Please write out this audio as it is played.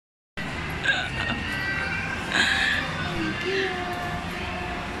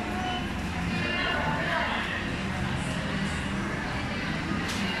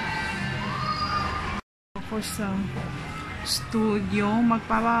ako sa studio.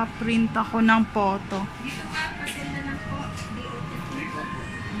 Magpapaprint ako ng photo.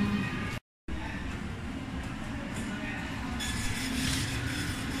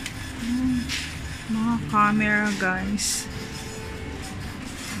 Mga camera, guys.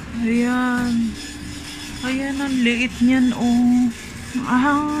 Ayan. Ayan, ang liit niyan, oh.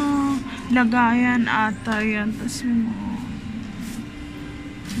 Lagayan ata yan. Tapos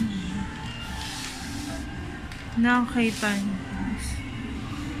nakakita niyo, guys.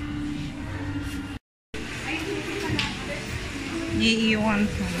 Iiwan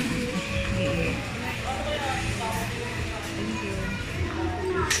ko.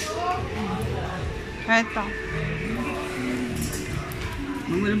 Eto.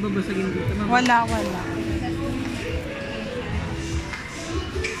 Walang babasagin dito, ma'am? Wala.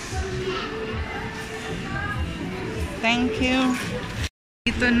 Thank you.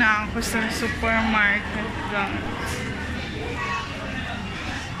 Dito na ako sa supermarket, guys.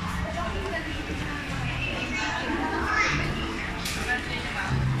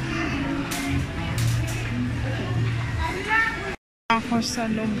 Ako sa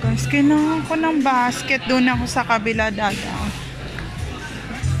loob, guys. Kailangan ko ng basket. Doon ako sa kabila dadaan.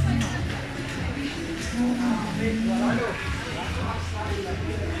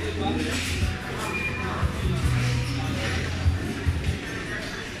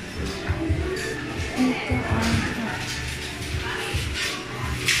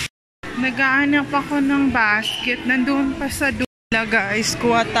 Nagaanap ako ng basket. Nandun pa sa dula, guys.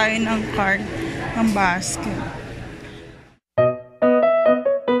 Kuha tayo ng card ng basket.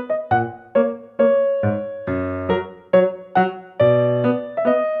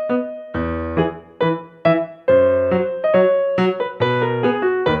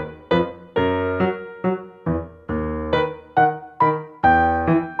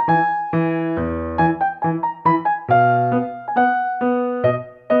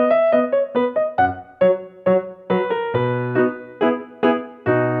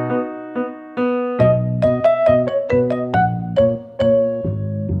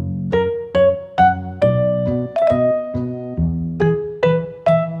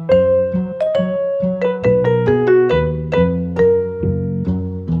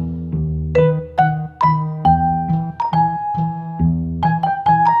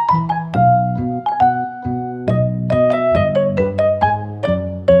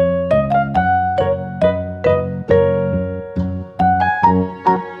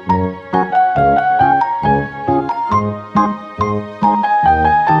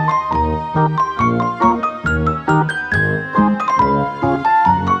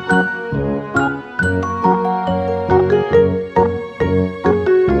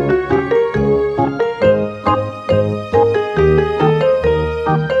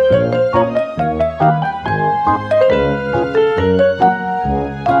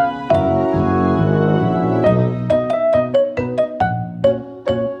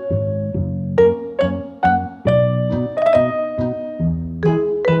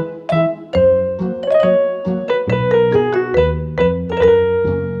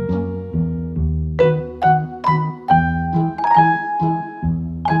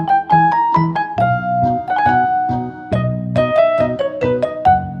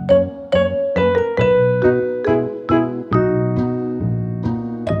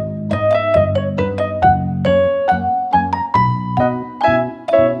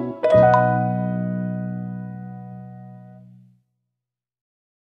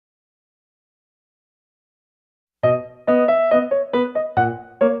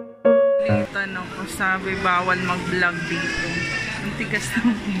 Sabi bawal mag-vlog dito. Ang tigas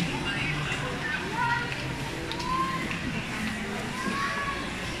ng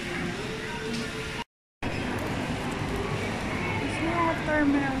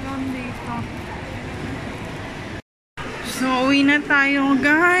watermelon dito. So, uwi na tayo,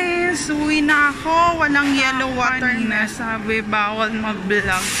 guys. Uwi na ako. Walang yellow water na. Sabi bawal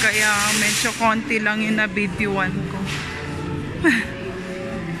mag-vlog. Kaya medyo konti lang yung na-videoan ko.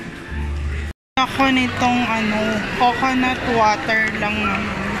 Ako nitong coconut water lang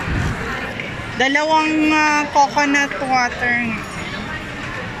naman. Dalawang coconut water.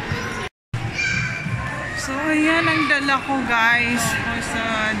 So, ayan ang dala ko, guys. Ako sa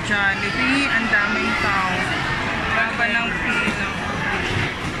Jollibee. Ang daming tao. Baba ng pila.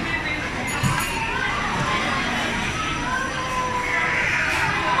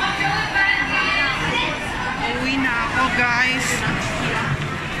 Uwi na ako, guys.